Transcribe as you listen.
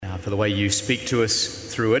for the way you speak to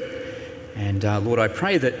us through it. And Lord, I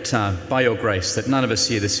pray that by your grace, that none of us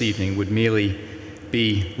here this evening would merely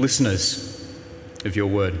be listeners of your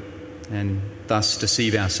word and thus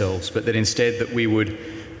deceive ourselves, but that instead that we would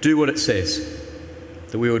do what it says,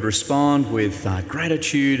 that we would respond with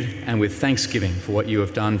gratitude and with thanksgiving for what you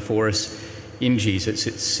have done for us in Jesus.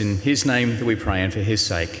 It's in his name that we pray and for his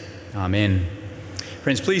sake. Amen.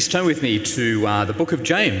 Friends, please turn with me to the book of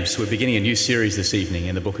James. We're beginning a new series this evening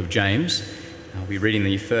in the book of James. I'll be reading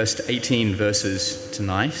the first 18 verses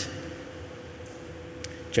tonight.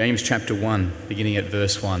 James chapter 1, beginning at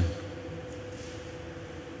verse 1.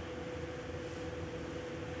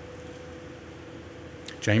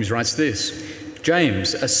 James writes this: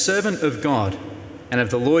 James, a servant of God and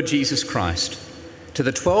of the Lord Jesus Christ, to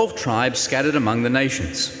the 12 tribes scattered among the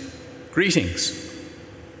nations, greetings.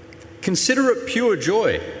 Consider it pure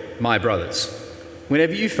joy, my brothers,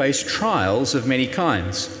 whenever you face trials of many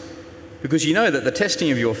kinds, because you know that the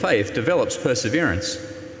testing of your faith develops perseverance.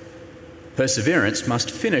 Perseverance must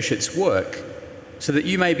finish its work so that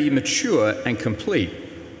you may be mature and complete,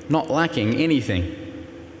 not lacking anything.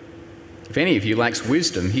 If any of you lacks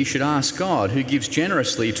wisdom, he should ask God, who gives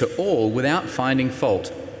generously to all without finding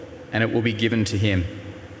fault, and it will be given to him.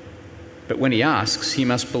 But when he asks, he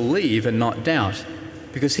must believe and not doubt,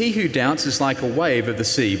 because he who doubts is like a wave of the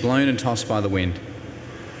sea, blown and tossed by the wind.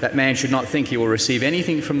 That man should not think he will receive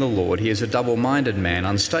anything from the Lord. He is a double-minded man,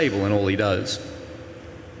 unstable in all he does.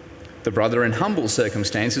 The brother in humble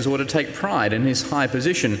circumstances ought to take pride in his high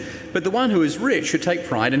position, but the one who is rich should take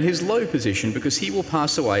pride in his low position, because he will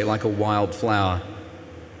pass away like a wild flower.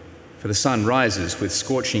 For the sun rises with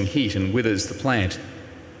scorching heat and withers the plant.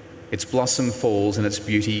 Its blossom falls and its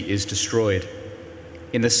beauty is destroyed.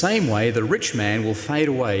 In the same way, the rich man will fade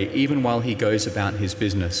away even while he goes about his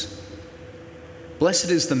business. Blessed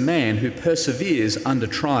is the man who perseveres under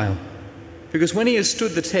trial, because when he has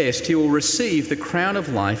stood the test, he will receive the crown of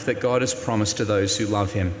life that God has promised to those who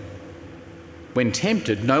love him. When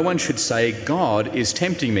tempted, no one should say, God is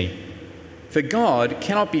tempting me. For God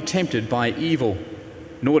cannot be tempted by evil,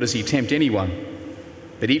 nor does he tempt anyone.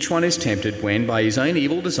 But each one is tempted when, by his own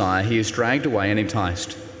evil desire, he is dragged away and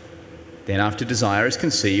enticed. Then after desire is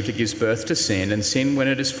conceived, it gives birth to sin, and sin, when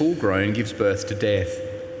it is full grown, gives birth to death.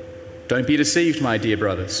 Don't be deceived, my dear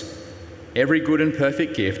brothers. Every good and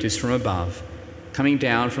perfect gift is from above, coming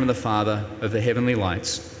down from the Father of the heavenly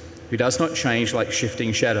lights, who does not change like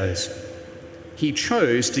shifting shadows. He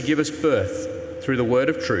chose to give us birth through the word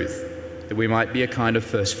of truth, that we might be a kind of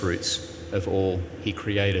firstfruits of all he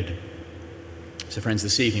created. So friends,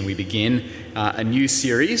 this evening we begin a new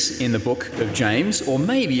series in the book of James, or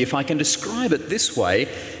maybe, if I can describe it this way,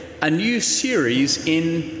 a new series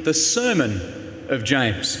in the sermon of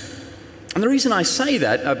James. And the reason I say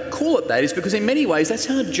that, I call it that, is because in many ways that's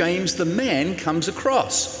how James the man comes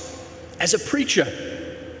across, as a preacher.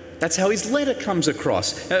 That's how his letter comes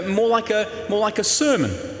across, more like a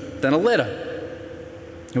sermon than a letter.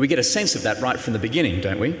 And we get a sense of that right from the beginning,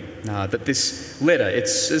 don't we? That this letter,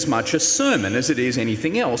 it's as much a sermon as it is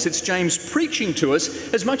anything else. It's James preaching to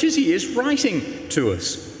us as much as he is writing to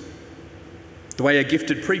us. The way a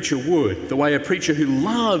gifted preacher would, the way a preacher who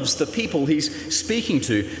loves the people he's speaking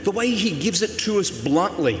to, the way he gives it to us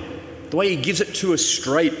bluntly, the way he gives it to us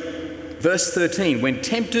straight. Verse 13, when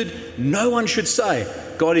tempted, no one should say,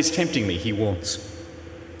 God is tempting me, he warns.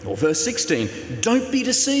 Or verse 16, don't be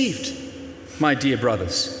deceived, my dear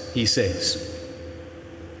brothers, he says.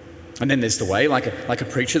 And then there's the way, like a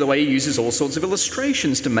preacher, the way he uses all sorts of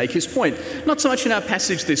illustrations to make his point. Not so much in our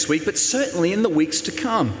passage this week, but certainly in the weeks to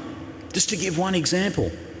come. Just to give one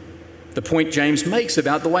example, the point James makes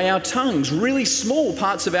about the way our tongues, really small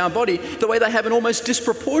parts of our body, the way they have an almost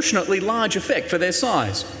disproportionately large effect for their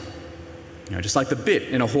size. Just like the bit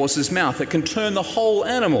in a horse's mouth that can turn the whole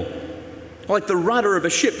animal, or like the rudder of a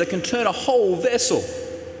ship that can turn a whole vessel,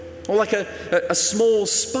 or like a small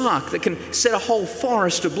spark that can set a whole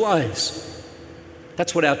forest ablaze.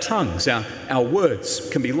 That's what our tongues, our words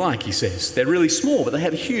can be like, he says. They're really small, but they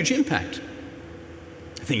have a huge impact.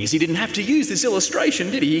 The thing is, he didn't have to use this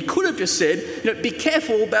illustration, did he? He could have just said, be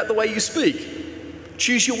careful about the way you speak.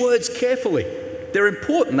 Choose your words carefully. They're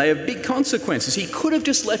important. They have big consequences. He could have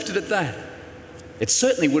just left it at that. It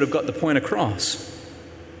certainly would have got the point across.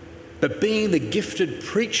 But being the gifted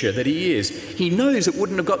preacher that he is, he knows it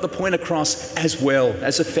wouldn't have got the point across as well,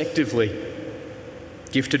 as effectively.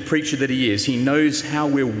 Gifted preacher that he is, he knows how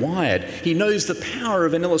we're wired. He knows the power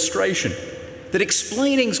of an illustration, that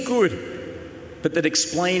explaining's good, but that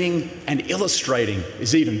explaining and illustrating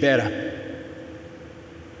is even better.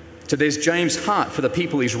 So there's James' heart for the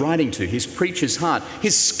people he's writing to, his preacher's heart,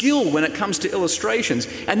 his skill when it comes to illustrations,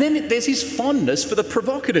 and then there's his fondness for the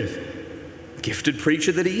provocative. Gifted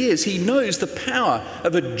preacher that he is, he knows the power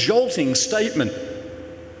of a jolting statement.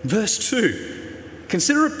 Verse 2,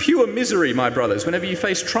 consider it pure misery, my brothers, whenever you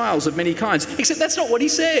face trials of many kinds. Except that's not what he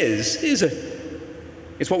says, is it?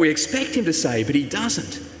 It's what we expect him to say, but he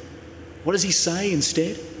doesn't. What does he say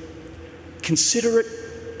instead? Consider it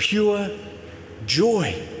pure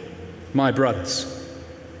joy, my brothers,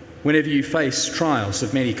 whenever you face trials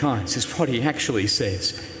of many kinds, is what he actually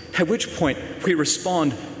says. At which point we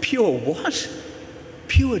respond, pure what?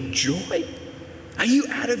 Pure joy? Are you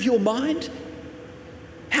out of your mind?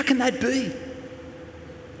 How can that be?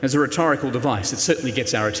 As a rhetorical device, it certainly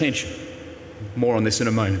gets our attention. More on this in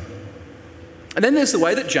a moment. And then there's the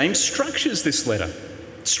way that James structures this letter.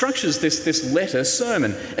 Structures this letter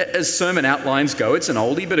sermon. As sermon outlines go, it's an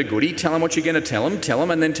oldie but a goodie. Tell them what you're going to tell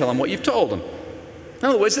them, and then tell them what you've told them. In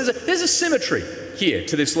other words, there's a symmetry here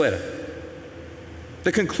to this letter.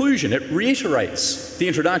 The conclusion, it reiterates the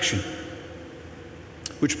introduction,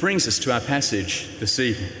 which brings us to our passage this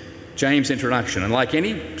evening, James' introduction. And like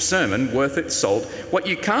any sermon worth its salt, what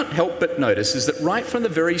you can't help but notice is that right from the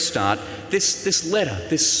very start, this letter,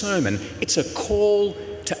 this sermon, it's a call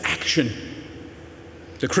to action.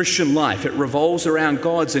 The Christian life, it revolves around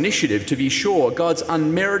God's initiative, to be sure, God's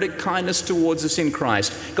unmerited kindness towards us in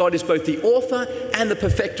Christ. God is both the author and the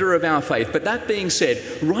perfecter of our faith. But that being said,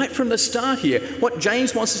 right from the start here, what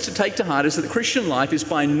James wants us to take to heart is that the Christian life is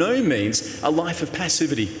by no means a life of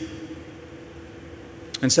passivity.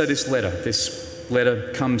 And so this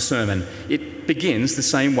letter come sermon, it begins the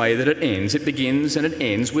same way that it ends. It begins and it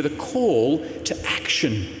ends with a call to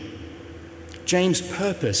action. James'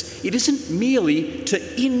 purpose, it isn't merely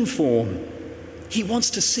to inform. He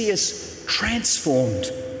wants to see us transformed.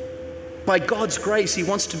 By God's grace, he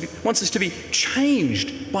wants us to be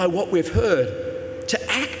changed by what we've heard,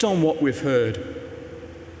 to act on what we've heard.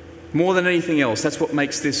 More than anything else, that's what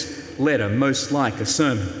makes this letter most like a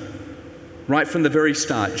sermon. Right from the very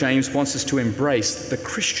start, James wants us to embrace the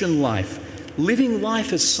Christian life, living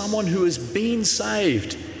life as someone who has been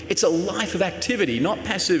saved. It's a life of activity, not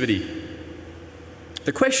passivity.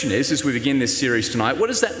 The question is, as we begin this series tonight, what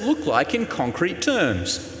does that look like in concrete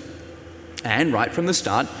terms? And right from the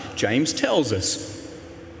start, James tells us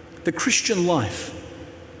the Christian life,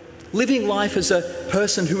 living life as a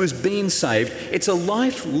person who has been saved, it's a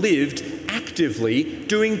life lived actively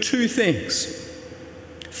doing two things.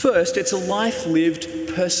 First, it's a life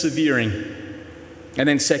lived persevering. And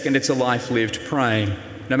then second, it's a life lived praying.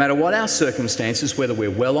 No matter what our circumstances, whether we're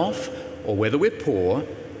well off or whether we're poor,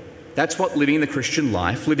 that's what living the Christian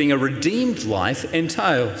life, living a redeemed life,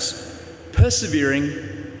 entails. Persevering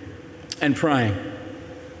and praying.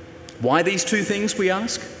 Why these two things, we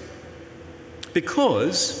ask?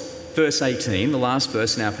 Because, verse 18, the last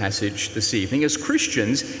verse in our passage this evening, as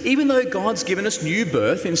Christians, even though God's given us new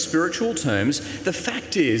birth in spiritual terms, the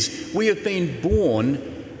fact is we have been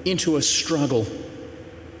born into a struggle.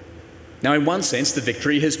 Now, in one sense, the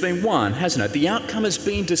victory has been won, hasn't it? The outcome has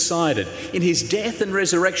been decided. In his death and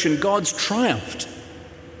resurrection, God's triumphed.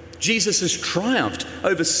 Jesus has triumphed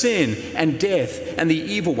over sin and death and the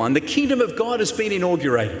evil one. The kingdom of God has been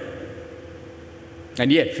inaugurated.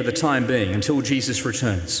 And yet, for the time being, until Jesus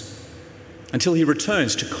returns, until he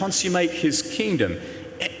returns to consummate his kingdom,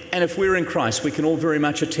 and if we're in Christ, we can all very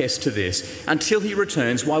much attest to this, until he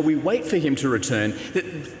returns, while we wait for him to return,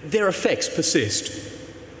 their effects persist.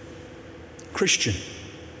 Christian,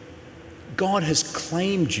 God has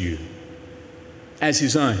claimed you as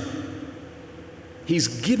his own. He's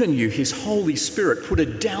given you his Holy Spirit, put a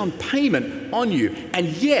down payment on you. And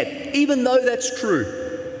yet, even though that's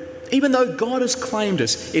true, even though God has claimed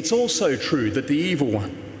us, it's also true that the evil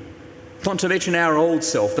one, not to mention our old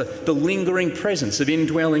self, the lingering presence of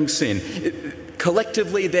indwelling sin,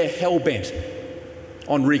 collectively they're hell-bent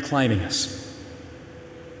on reclaiming us.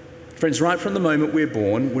 Friends, right from the moment we're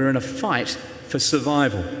born, we're in a fight for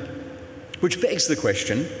survival. Which begs the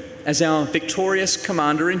question, as our victorious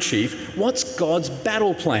commander-in-chief, what's God's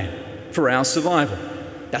battle plan for our survival?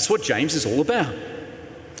 That's what James is all about.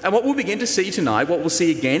 And what we'll begin to see tonight, what we'll see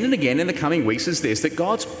again and again in the coming weeks is this, that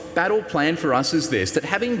God's battle plan for us is this, that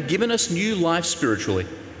having given us new life spiritually,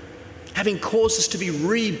 having caused us to be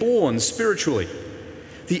reborn spiritually,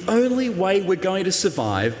 the only way we're going to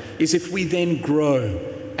survive is if we then grow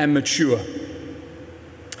and mature.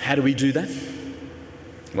 How do we do that?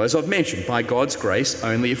 Well, as I've mentioned, by God's grace,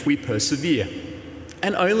 only if we persevere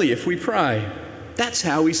and only if we pray. That's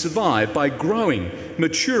how we survive, by growing,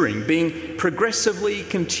 maturing, being progressively,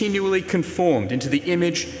 continually conformed into the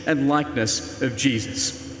image and likeness of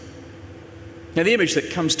Jesus. Now, the image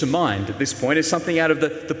that comes to mind at this point is something out of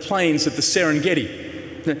the plains of the Serengeti.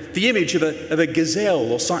 The image of a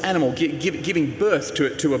gazelle or some animal giving birth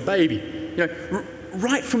to a baby.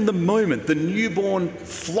 Right from the moment the newborn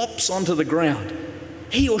flops onto the ground,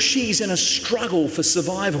 he or she's in a struggle for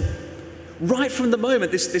survival. Right from the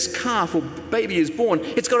moment this calf or baby is born,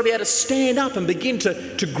 it's got to be able to stand up and begin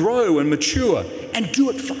to grow and mature and do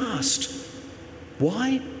it fast.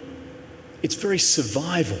 Why? Its very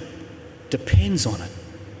survival depends on it.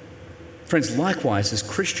 Friends, likewise as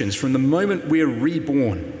Christians, from the moment we're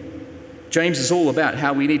reborn, James is all about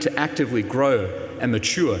how we need to actively grow and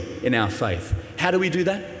mature in our faith. How do we do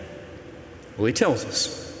that? Well, he tells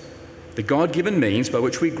us. The God-given means by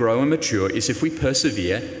which we grow and mature is if we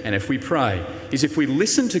persevere and if we pray, is if we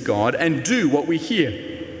listen to God and do what we hear.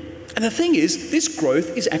 And the thing is, this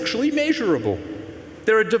growth is actually measurable.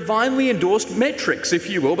 There are divinely endorsed metrics, if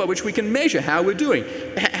you will, by which we can measure how we're doing,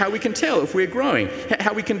 how we can tell if we're growing,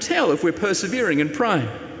 how we can tell if we're persevering and praying.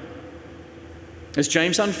 As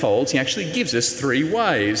James unfolds, he actually gives us 3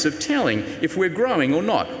 ways of telling if we're growing or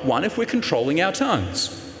not. 1, if we're controlling our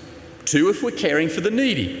tongues. 2, if we're caring for the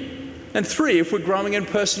needy. And 3, if we're growing in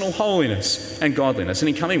personal holiness and godliness. And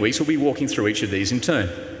in coming weeks, we'll be walking through each of these in turn.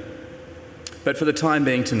 But for the time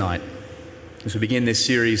being tonight, as we begin this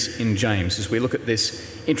series in James, as we look at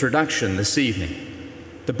this introduction this evening,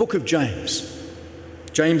 the book of James,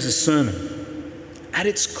 James's sermon, at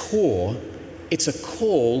its core, it's a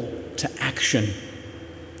call to action.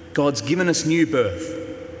 God's given us new birth,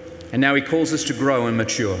 and now he calls us to grow and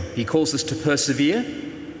mature. He calls us to persevere,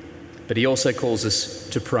 but he also calls us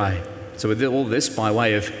to pray. So with all this by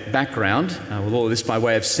way of background, with all of this by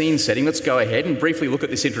way of scene setting, let's go ahead and briefly look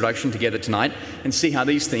at this introduction together tonight and see how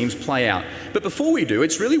these themes play out. But before we do,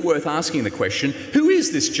 it's really worth asking the question, who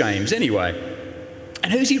is this James anyway?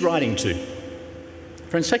 And who's he writing to?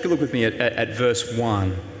 Friends, take a look with me at verse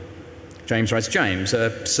 1. James writes, James,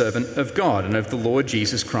 a servant of God and of the Lord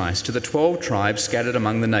Jesus Christ, to the 12 tribes scattered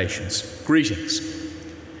among the nations. Greetings.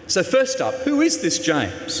 So first up, who is this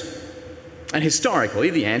James? And historically,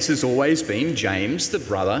 the answer's always been James, the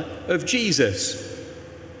brother of Jesus,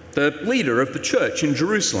 the leader of the church in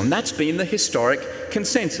Jerusalem. That's been the historic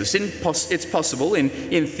consensus. It's possible,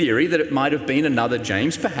 in theory, that it might have been another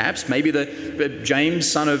James, perhaps, maybe the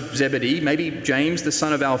James, son of Zebedee, maybe James, the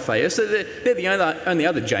son of Alphaeus. They're the only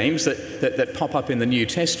other James that pop up in the New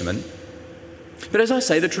Testament. But as I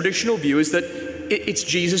say, the traditional view is that it's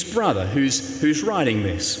Jesus' brother who's writing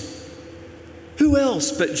this. Who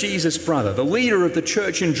else but Jesus' brother, the leader of the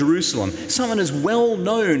church in Jerusalem, someone as well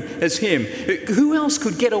known as him? Who else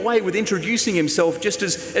could get away with introducing himself just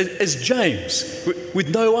as James, with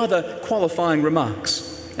no other qualifying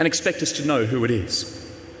remarks, and expect us to know who it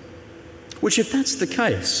is? Which, if that's the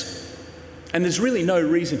case, and there's really no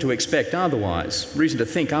reason to expect otherwise, reason to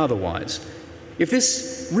think otherwise, if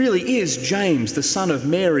this really is James, the son of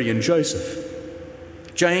Mary and Joseph,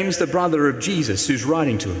 James, the brother of Jesus, who's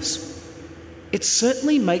writing to us, it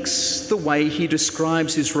certainly makes the way he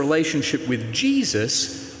describes his relationship with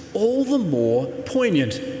Jesus all the more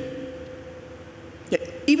poignant.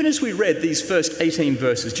 Even as we read these first 18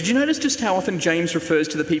 verses, did you notice just how often James refers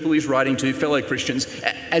to the people he's writing to, fellow Christians,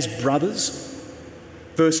 as brothers?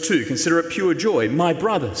 Verse 2, consider it pure joy, my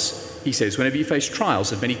brothers, he says, whenever you face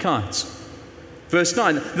trials of many kinds. Verse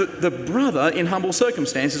 9, the brother in humble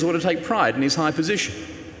circumstances ought to take pride in his high position.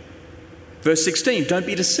 Verse 16, don't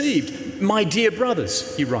be deceived, my dear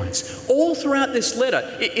brothers, he writes. All throughout this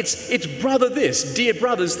letter, it's brother this, dear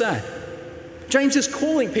brothers that. James is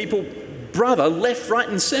calling people brother left, right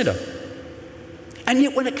and centre. And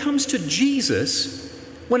yet when it comes to Jesus,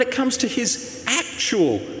 when it comes to his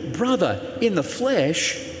actual brother in the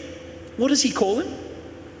flesh, what does he call him?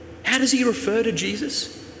 How does he refer to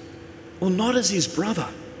Jesus? Well, not as his brother.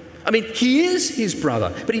 I mean, he is his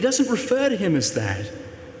brother, but he doesn't refer to him as that.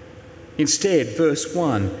 Instead, verse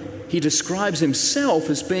 1, he describes himself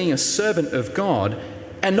as being a servant of God,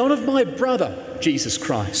 and not of my brother, Jesus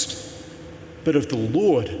Christ, but of the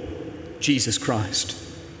Lord, Jesus Christ.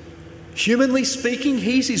 Humanly speaking,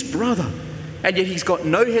 he's his brother, and yet he's got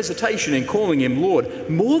no hesitation in calling him Lord.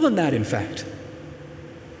 More than that, in fact.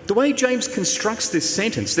 The way James constructs this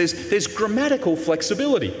sentence, there's grammatical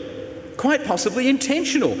flexibility. Quite possibly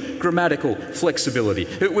intentional grammatical flexibility.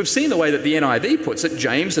 We've seen the way that the NIV puts it,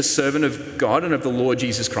 James, a servant of God and of the Lord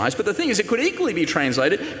Jesus Christ. But the thing is, it could equally be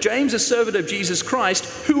translated, James, a servant of Jesus Christ,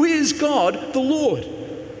 who is God, the Lord.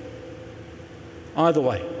 Either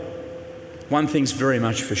way, one thing's very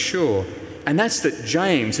much for sure, and that's that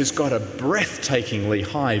James has got a breathtakingly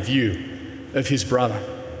high view of his brother.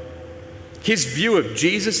 His view of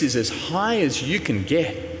Jesus is as high as you can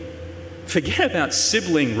get. Forget about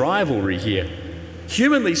sibling rivalry here.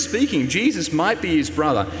 Humanly speaking, Jesus might be his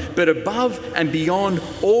brother, but above and beyond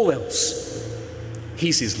all else,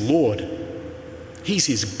 he's his Lord. He's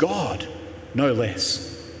his God, no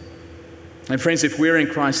less. And friends, if we're in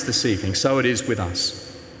Christ this evening, so it is with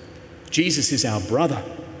us. Jesus is our brother.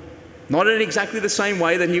 Not in exactly the same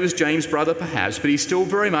way that he was James' brother perhaps, but he's still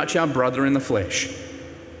very much our brother in the flesh.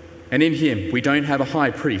 And in him, we don't have a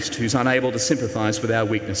high priest who's unable to sympathise with our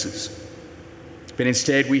weaknesses. But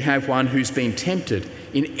instead, we have one who's been tempted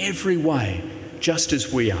in every way, just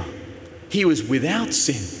as we are. He was without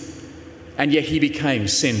sin, and yet he became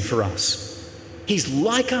sin for us. He's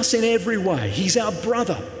like us in every way. He's our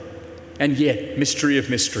brother. And yet, mystery of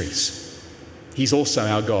mysteries, he's also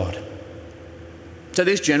our God. So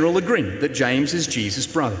there's general agreement that James is Jesus'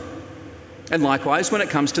 brother. And likewise, when it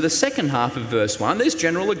comes to the second half of verse 1, there's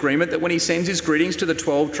general agreement that when he sends his greetings to the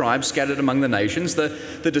 12 tribes scattered among the nations, the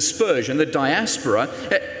dispersion, the diaspora,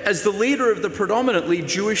 as the leader of the predominantly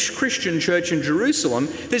Jewish Christian church in Jerusalem,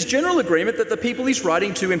 there's general agreement that the people he's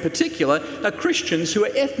writing to in particular are Christians who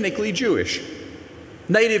are ethnically Jewish.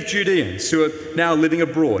 Native Judeans who are now living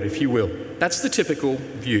abroad, if you will. That's the typical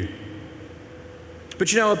view.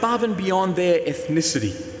 But above and beyond their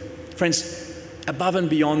ethnicity, friends, above and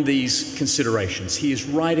beyond these considerations, he is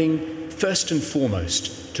writing first and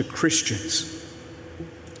foremost to Christians.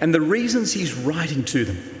 And the reasons he's writing to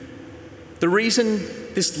them, the reason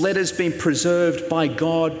this letter's been preserved by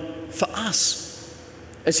God for us,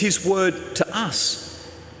 as his word to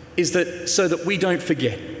us, is that so that we don't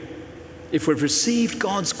forget. If we've received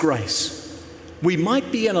God's grace, we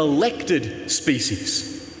might be an elected species,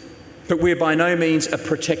 but we're by no means a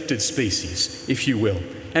protected species, if you will.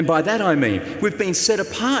 And by that I mean, we've been set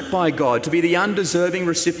apart by God to be the undeserving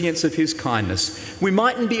recipients of his kindness. We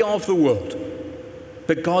mightn't be of the world,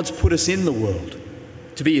 but God's put us in the world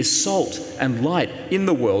to be his salt and light in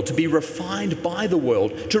the world, to be refined by the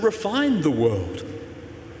world, to refine the world.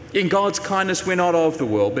 In God's kindness, we're not of the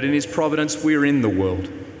world, but in his providence, we're in the world.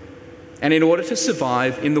 And in order to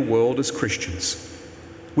survive in the world as Christians,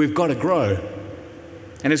 we've got to grow.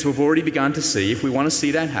 And as we've already begun to see, if we want to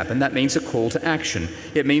see that happen, that means a call to action.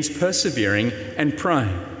 It means persevering and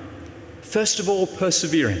praying. First of all,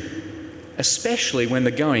 persevering, especially when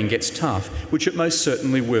the going gets tough, which it most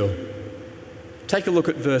certainly will. Take a look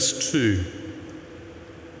at verse 2.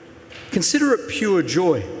 Consider it pure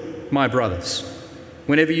joy, my brothers,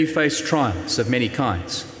 whenever you face trials of many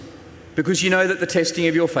kinds, because you know that the testing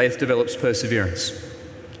of your faith develops perseverance.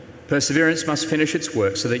 Perseverance must finish its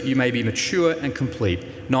work so that you may be mature and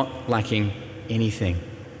complete, not lacking anything.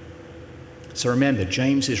 So remember,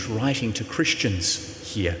 James is writing to Christians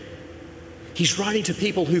here. He's writing to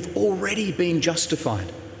people who've already been justified,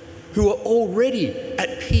 who are already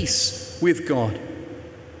at peace with God.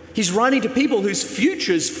 He's writing to people whose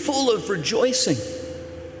future's full of rejoicing.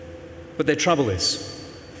 But their trouble is,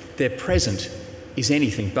 their present is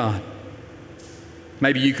anything but.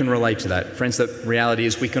 Maybe you can relate to that. Friends, the reality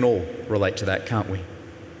is we can all relate to that, can't we?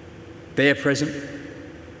 Their present,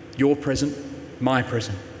 your present, my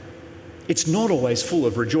present. It's not always full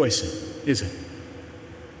of rejoicing, is it?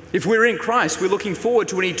 If we're in Christ, we're looking forward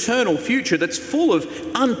to an eternal future that's full of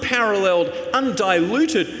unparalleled,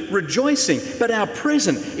 undiluted rejoicing. But our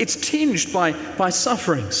present, it's tinged by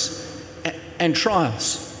sufferings and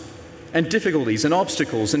trials and difficulties and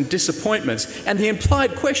obstacles and disappointments. And the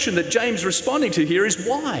implied question that James is responding to here is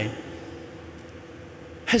why?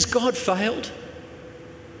 Has God failed?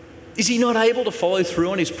 Is he not able to follow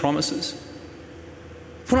through on his promises?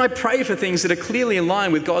 When I pray for things that are clearly in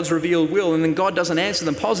line with God's revealed will and then God doesn't answer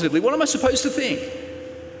them positively, what am I supposed to think?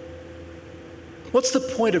 What's the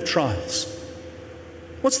point of trials?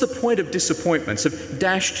 What's the point of disappointments, of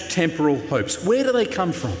dashed temporal hopes? Where do they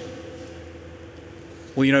come from?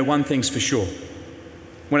 Well, one thing's for sure.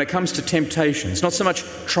 When it comes to temptations, not so much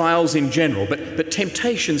trials in general, but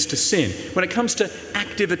temptations to sin, when it comes to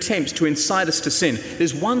active attempts to incite us to sin,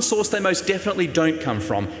 there's one source they most definitely don't come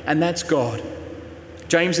from, and that's God.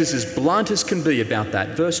 James is as blunt as can be about that.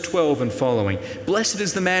 Verse 12 and following. Blessed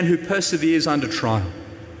is the man who perseveres under trial,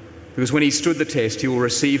 because when he stood the test, he will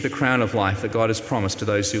receive the crown of life that God has promised to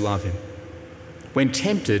those who love him. When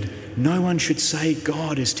tempted, no one should say,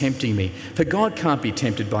 God is tempting me. For God can't be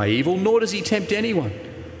tempted by evil, nor does he tempt anyone.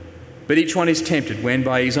 But each one is tempted when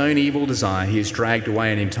by his own evil desire he is dragged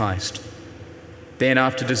away and enticed. Then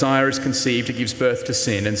after desire is conceived, it gives birth to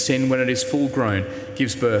sin, and sin, when it is full grown,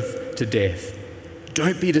 gives birth to death.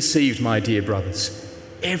 Don't be deceived, my dear brothers.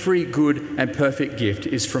 Every good and perfect gift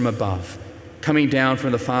is from above, coming down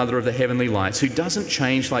from the Father of the heavenly lights, who doesn't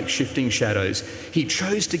change like shifting shadows. He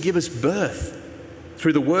chose to give us birth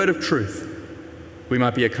through the word of truth, we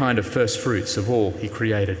might be a kind of first fruits of all he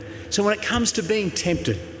created. So when it comes to being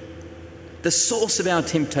tempted, the source of our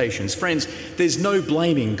temptations, friends, there's no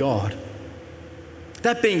blaming God.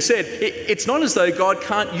 That being said, it's not as though God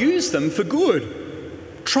can't use them for good.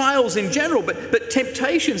 Trials in general, but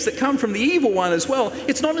temptations that come from the evil one as well,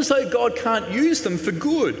 it's not as though God can't use them for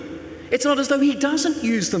good. It's not as though he doesn't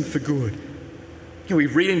use them for good. You know, we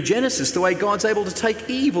read in Genesis the way God's able to take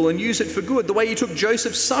evil and use it for good, the way he took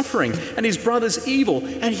Joseph's suffering and his brother's evil,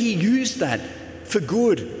 and he used that for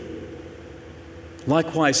good.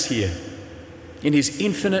 Likewise here, in his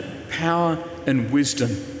infinite power and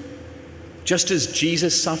wisdom, just as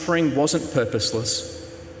Jesus' suffering wasn't purposeless,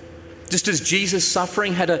 just as Jesus'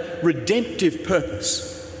 suffering had a redemptive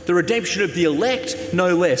purpose, the redemption of the elect,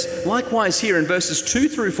 no less. Likewise here in verses 2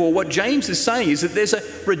 through 4, what James is saying is that there's a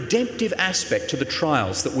redemptive aspect to the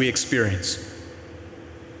trials that we experience.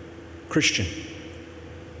 Christian,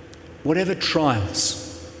 whatever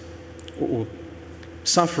trials or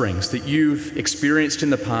sufferings that you've experienced in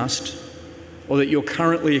the past or that you're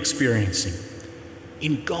currently experiencing,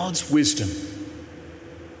 in God's wisdom,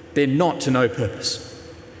 they're not to no purpose.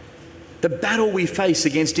 The battle we face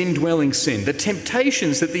against indwelling sin, the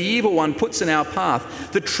temptations that the evil one puts in our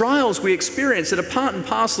path, the trials we experience that are part and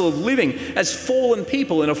parcel of living as fallen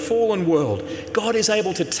people in a fallen world, God is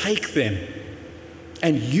able to take them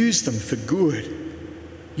and use them for good.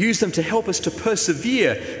 Use them to help us to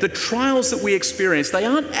persevere. The trials that we experience, they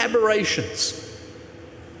aren't aberrations.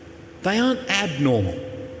 They aren't abnormal.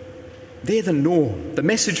 They're the norm. The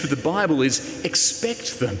message for the Bible is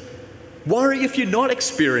expect them. Worry if you're not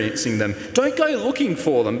experiencing them. Don't go looking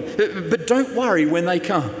for them, but don't worry when they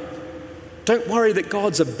come. Don't worry that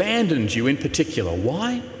God's abandoned you in particular.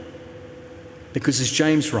 Why? Because as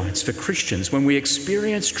James writes, for Christians, when we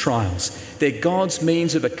experience trials, they're God's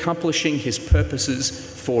means of accomplishing his purposes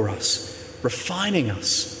for us, refining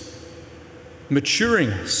us,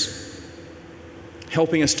 maturing us,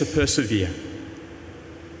 helping us to persevere.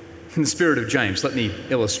 In the spirit of James, let me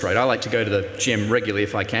illustrate. I like to go to the gym regularly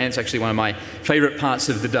if I can. It's actually one of my favourite parts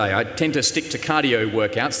of the day. I tend to stick to cardio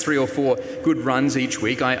workouts, 3 or 4 good runs each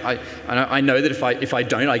week. I know that if I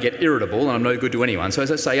don't, I get irritable and I'm no good to anyone. So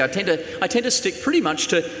as I say, I tend to stick pretty much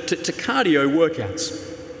to cardio workouts.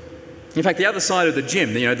 In fact, the other side of the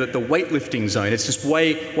gym, the weightlifting zone, it's just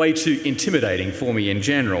way too intimidating for me in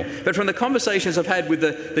general. But from the conversations I've had with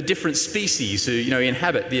the different species who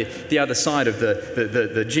inhabit the other side of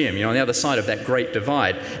the gym, on the other side of that great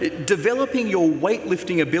divide, developing your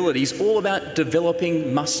weightlifting ability is all about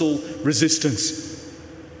developing muscle resistance.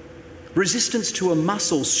 Resistance to a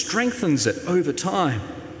muscle strengthens it over time.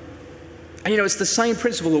 And it's the same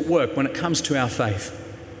principle at work when it comes to our faith.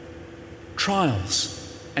 Trials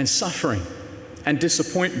and suffering and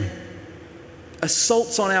disappointment,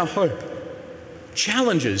 assaults on our hope,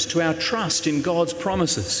 challenges to our trust in God's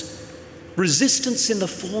promises, resistance in the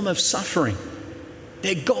form of suffering.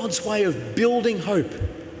 They're God's way of building hope,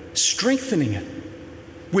 strengthening it.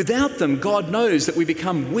 Without them, God knows that we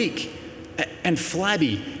become weak and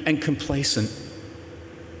flabby and complacent.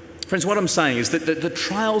 Friends, what I'm saying is that the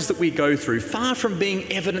trials that we go through, far from being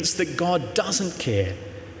evidence that God doesn't care,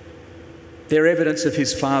 they're evidence of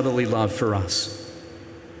his fatherly love for us.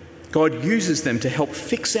 God uses them to help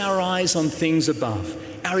fix our eyes on things above,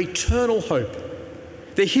 our eternal hope.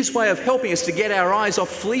 They're his way of helping us to get our eyes off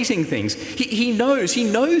fleeting things. He knows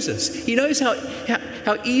us. He knows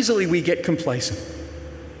how easily we get complacent.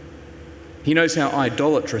 He knows how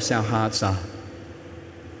idolatrous our hearts are.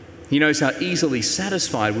 He knows how easily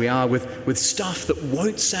satisfied we are with stuff that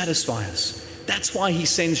won't satisfy us. That's why he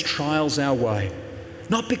sends trials our way.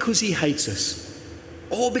 Not because he hates us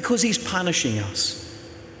or because he's punishing us,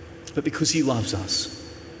 but because he loves us.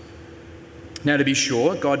 Now, to be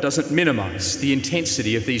sure, God doesn't minimize the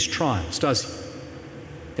intensity of these trials, does he?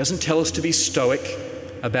 He doesn't tell us to be stoic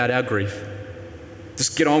about our grief.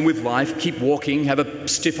 Just get on with life, keep walking, have a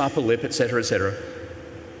stiff upper lip, etc., etc.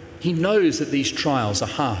 He knows that these trials are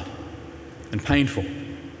hard and painful.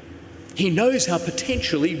 He knows how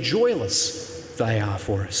potentially joyless they are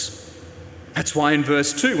for us. That's why in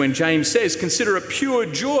verse 2, when James says, consider it pure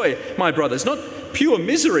joy, my brothers, not pure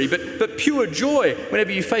misery, but pure joy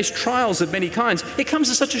whenever you face trials of many kinds, it comes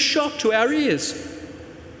as such a shock to our ears.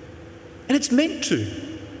 And it's meant to.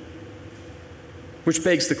 Which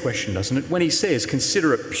begs the question, doesn't it? When he says,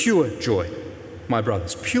 consider it pure joy, my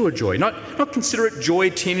brothers, pure joy. Not consider it joy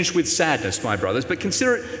tinged with sadness, my brothers, but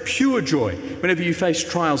consider it pure joy whenever you face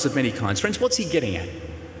trials of many kinds. Friends, what's he getting at?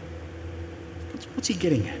 What's he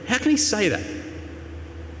getting at? How can he say that?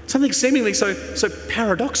 Something seemingly so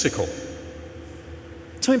paradoxical.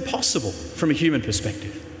 So impossible from a human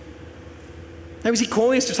perspective. Now, is he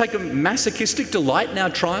calling us to take a masochistic delight in our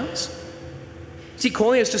trials? Is he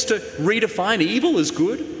calling us just to redefine evil as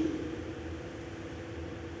good?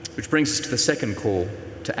 Which brings us to the second call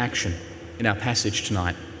to action in our passage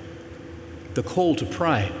tonight. The call to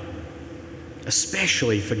pray,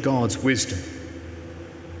 especially for God's wisdom.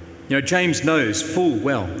 You know, James knows full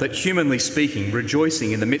well that, humanly speaking,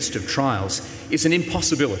 rejoicing in the midst of trials is an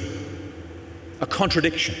impossibility, a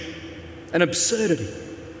contradiction, an absurdity.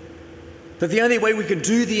 That the only way we can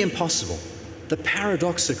do the impossible, the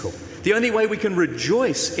paradoxical, the only way we can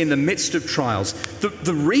rejoice in the midst of trials,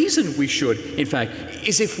 the reason we should, in fact,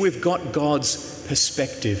 is if we've got God's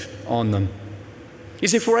perspective on them.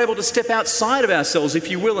 Is if we're able to step outside of ourselves, if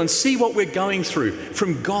you will, and see what we're going through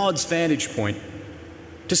from God's vantage point.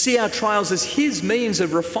 To see our trials as His means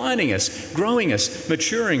of refining us, growing us,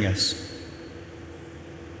 maturing us.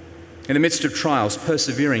 In the midst of trials,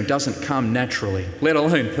 persevering doesn't come naturally, let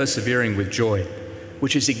alone persevering with joy,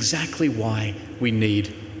 which is exactly why we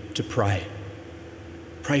need to pray.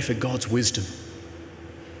 Pray for God's wisdom.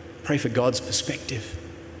 Pray for God's perspective.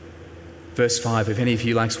 Verse 5, if any of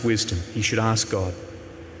you lacks wisdom, he should ask God,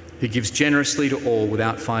 who gives generously to all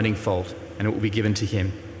without finding fault, and it will be given to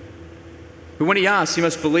him. But when he asks, he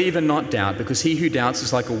must believe and not doubt, because he who doubts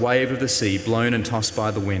is like a wave of the sea, blown and tossed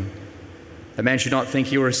by the wind. A man should not think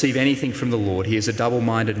he will receive anything from the Lord. He is a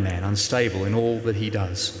double-minded man, unstable in all that he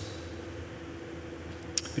does.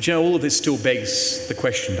 But you know, all of this still begs the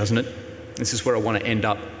question, doesn't it? This is where I want to end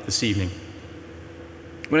up this evening.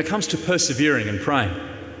 When it comes to persevering and praying,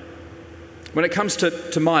 when it comes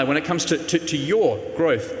to your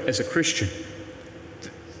growth as a Christian,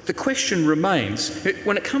 the question remains,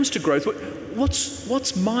 when it comes to growth,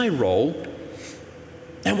 what's my role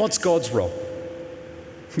and what's God's role?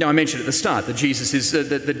 Now, I mentioned at the start that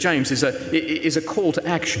James is a call to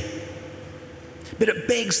action. But it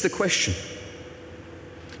begs the question,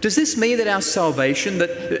 does this mean that our salvation, that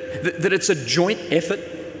it's a joint effort,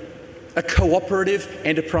 a cooperative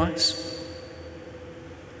enterprise?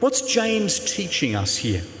 What's James teaching us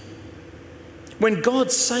here? When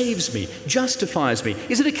God saves me, justifies me,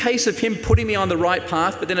 is it a case of him putting me on the right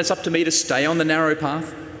path, but then it's up to me to stay on the narrow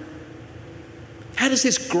path? How does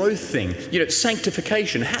this growth thing,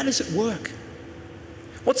 sanctification, how does it work?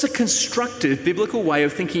 What's a constructive biblical way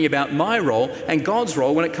of thinking about my role and God's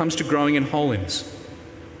role when it comes to growing in holiness?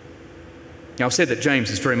 Now, I've said that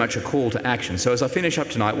James is very much a call to action. So as I finish up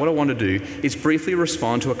tonight, what I want to do is briefly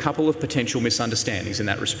respond to a couple of potential misunderstandings in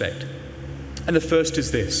that respect. And the first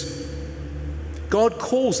is this. God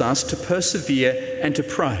calls us to persevere and to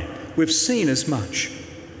pray. We've seen as much.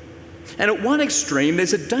 And at one extreme,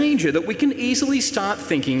 there's a danger that we can easily start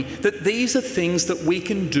thinking that these are things that we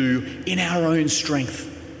can do in our own strength.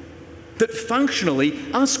 That functionally,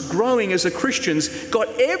 us growing as a Christians got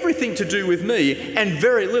everything to do with me and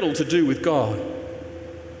very little to do with God.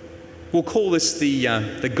 We'll call this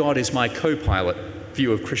the God is my co-pilot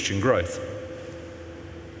view of Christian growth.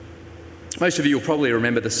 Most of you will probably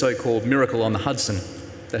remember the so-called miracle on the Hudson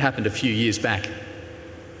that happened a few years back.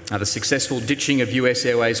 The successful ditching of US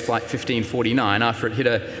Airways Flight 1549 after it hit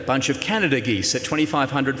a bunch of Canada geese at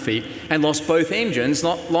 2,500 feet and lost both engines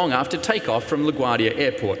not long after takeoff from LaGuardia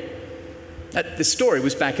Airport. This story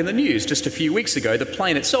was back in the news just a few weeks ago. The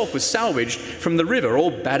plane itself was salvaged from the river,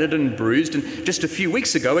 all battered and bruised, and just a few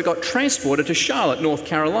weeks ago it got transported to Charlotte, North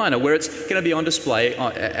Carolina, where it's going to be on display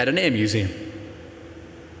at an air museum.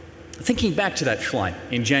 Thinking back to that flight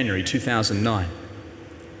in January 2009,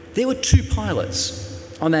 there were two pilots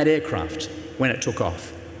on that aircraft when it took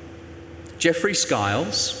off. Jeffrey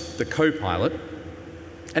Skiles, the co-pilot,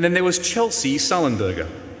 and then there was Chelsea Sullenberger,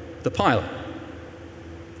 the pilot.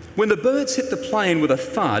 When the birds hit the plane with a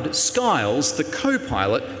thud, Skiles, the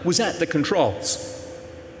co-pilot, was at the controls.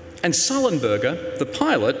 And Sullenberger, the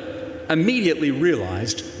pilot, immediately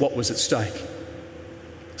realised what was at stake.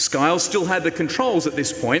 Skiles still had the controls at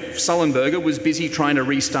this point. Sullenberger was busy trying to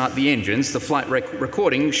restart the engines, the flight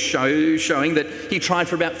recording showing that he tried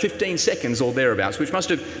for about 15 seconds or thereabouts, which must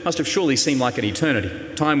have surely seemed like an eternity.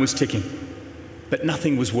 Time was ticking, but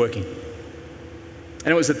nothing was working.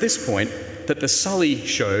 And it was at this point that the Sully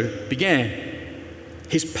show began.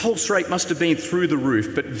 His pulse rate must have been through the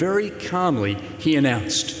roof, but very calmly he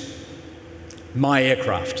announced, "My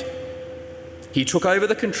aircraft." He took over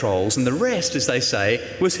the controls, and the rest, as they say,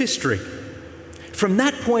 was history. From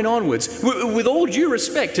that point onwards, with all due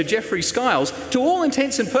respect to Jeffrey Skiles, to all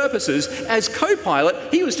intents and purposes, as co-pilot,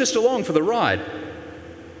 he was just along for the ride.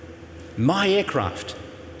 "My aircraft,"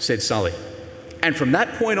 said Sully. And from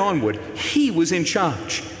that point onward, he was in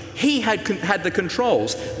charge. He had the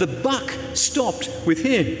controls. The buck stopped with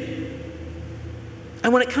him.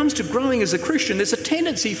 And when it comes to growing as a Christian, there's a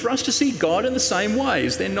tendency for us to see God in the same way.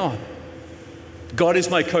 Is there not? God is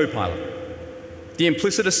my co-pilot. The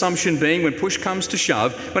implicit assumption being, when push comes to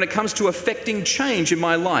shove, when it comes to affecting change in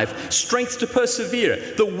my life, strength to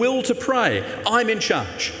persevere, the will to pray, I'm in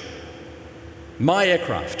charge. My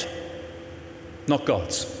aircraft, not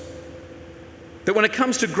God's. That when it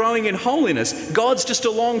comes to growing in holiness, God's just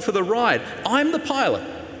along for the ride. I'm the pilot.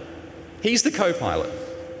 He's the co-pilot.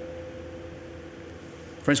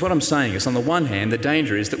 Friends, what I'm saying is, on the one hand, the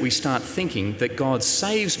danger is that we start thinking that God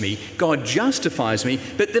saves me, God justifies me,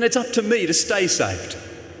 but then it's up to me to stay saved.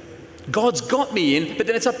 God's got me in, but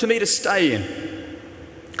then it's up to me to stay in.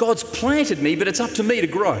 God's planted me, but it's up to me to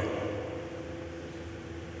grow.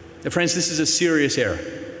 Now, friends, this is a serious error,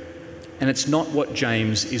 and it's not what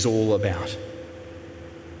James is all about.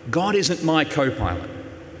 God isn't my co-pilot,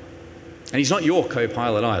 and he's not your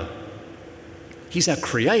co-pilot either. He's our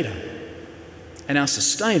creator and our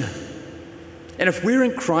sustainer. And if we're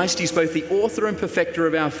in Christ, he's both the author and perfecter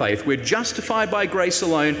of our faith. We're justified by grace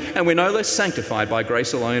alone, and we're no less sanctified by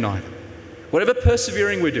grace alone either. Whatever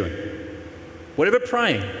persevering we're doing, whatever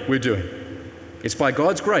praying we're doing, it's by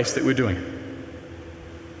God's grace that we're doing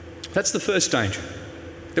it. That's the first danger.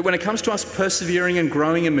 That when it comes to us persevering and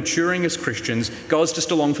growing and maturing as Christians, God's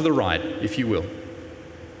just along for the ride, if you will.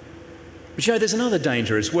 But there's another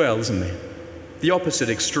danger as well, isn't there? The opposite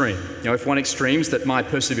extreme. If one extreme is that my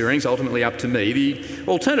persevering is ultimately up to me, the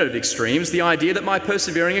alternative extreme is the idea that my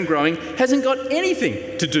persevering and growing hasn't got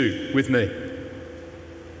anything to do with me.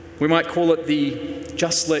 We might call it the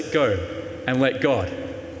just let go and let God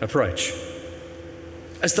approach.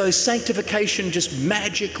 As though sanctification just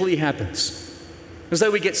magically happens. As though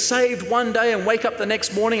we get saved one day and wake up the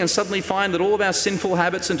next morning and suddenly find that all of our sinful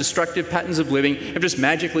habits and destructive patterns of living have just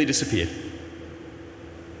magically disappeared.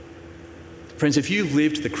 Friends, if you've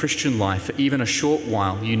lived the Christian life for even a short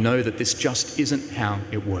while, you know that this just isn't how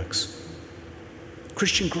it works.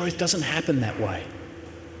 Christian growth doesn't happen that way.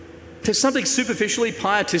 There's something superficially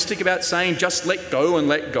pietistic about saying just let go and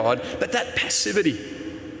let God, but that passivity,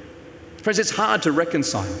 friends, it's hard to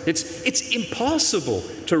reconcile. It's impossible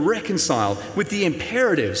to reconcile with the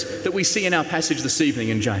imperatives that we see in our passage this evening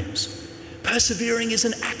in James. Persevering is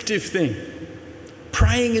an active thing.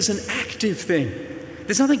 Praying is an active thing.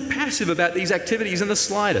 There's nothing passive about these activities in the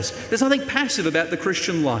slightest. There's nothing passive about the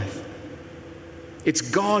Christian life. It's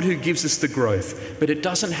God who gives us the growth, but it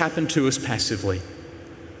doesn't happen to us passively.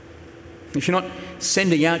 If you're not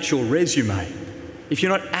sending out your resume, if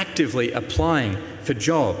you're not actively applying for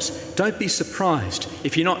jobs, don't be surprised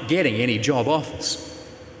if you're not getting any job offers.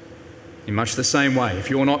 In much the same way, if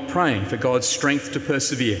you're not praying for God's strength to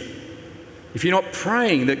persevere, if you're not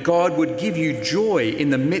praying that God would give you joy in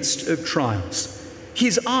the midst of trials,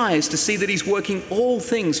 his eyes to see that he's working all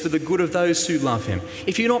things for the good of those who love him.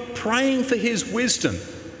 If you're not praying for his wisdom,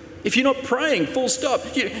 if you're not praying, full stop,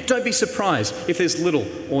 don't be surprised if there's little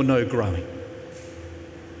or no growing.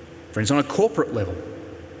 Friends, on a corporate level,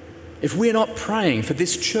 if we're not praying for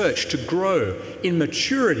this church to grow in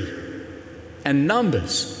maturity and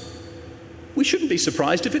numbers, we shouldn't be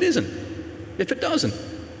surprised if it doesn't.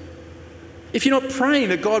 If you're not praying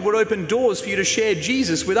that God would open doors for you to share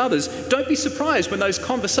Jesus with others, don't be surprised when those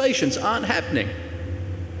conversations aren't happening.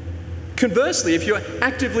 Conversely, if you're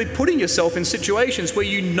actively putting yourself in situations where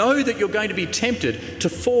you know that you're going to be tempted to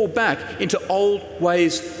fall back into old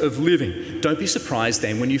ways of living, don't be surprised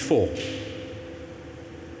then when you fall.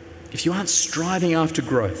 If you aren't striving after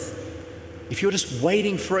growth, if you're just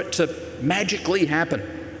waiting for it to magically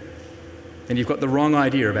happen, then you've got the wrong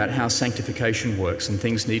idea about how sanctification works, and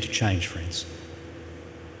things need to change, friends.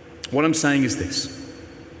 What I'm saying is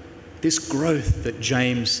this growth that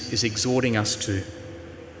James is exhorting us to,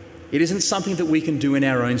 it isn't something that we can do in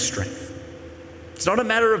our own strength. It's not a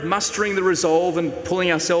matter of mustering the resolve and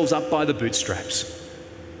pulling ourselves up by the bootstraps.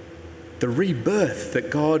 The rebirth that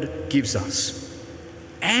God gives us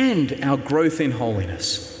and our growth in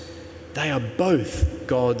holiness, they are both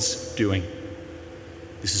God's doing.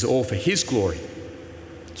 This is all for his glory.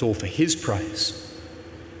 It's all for his praise.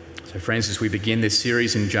 So friends, as we begin this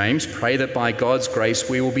series in James, pray that by God's grace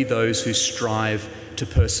we will be those who strive to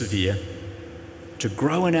persevere, to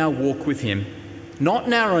grow in our walk with him, not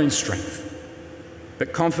in our own strength,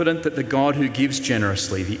 but confident that the God who gives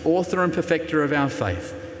generously, the author and perfecter of our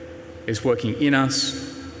faith, is working in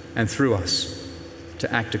us and through us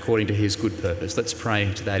to act according to his good purpose. Let's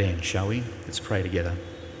pray to that end, shall we? Let's pray together.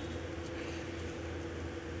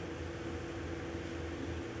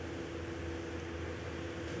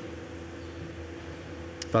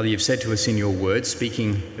 Father, you've said to us in your word,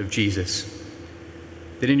 speaking of Jesus,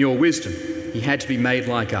 that in your wisdom he had to be made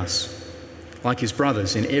like us, like his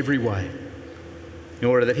brothers in every way, in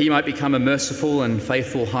order that he might become a merciful and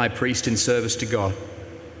faithful high priest in service to God,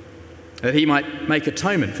 that he might make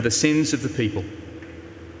atonement for the sins of the people.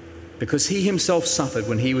 Because he himself suffered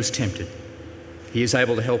when he was tempted, he is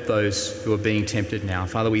able to help those who are being tempted now.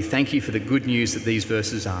 Father, we thank you for the good news that these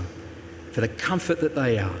verses are, for the comfort that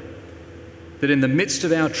they are, that in the midst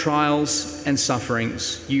of our trials and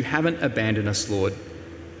sufferings, you haven't abandoned us, Lord,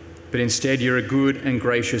 but instead you're a good and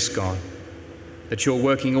gracious God, that you're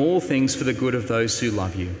working all things for the good of those who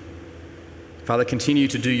love you. Father, continue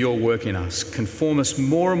to do your work in us. Conform us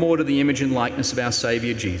more and more to the image and likeness of our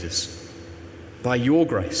Saviour Jesus. By your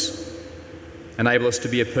grace, enable us to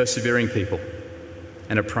be a persevering people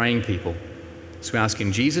and a praying people. So we ask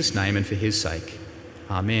in Jesus' name and for his sake.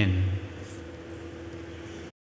 Amen.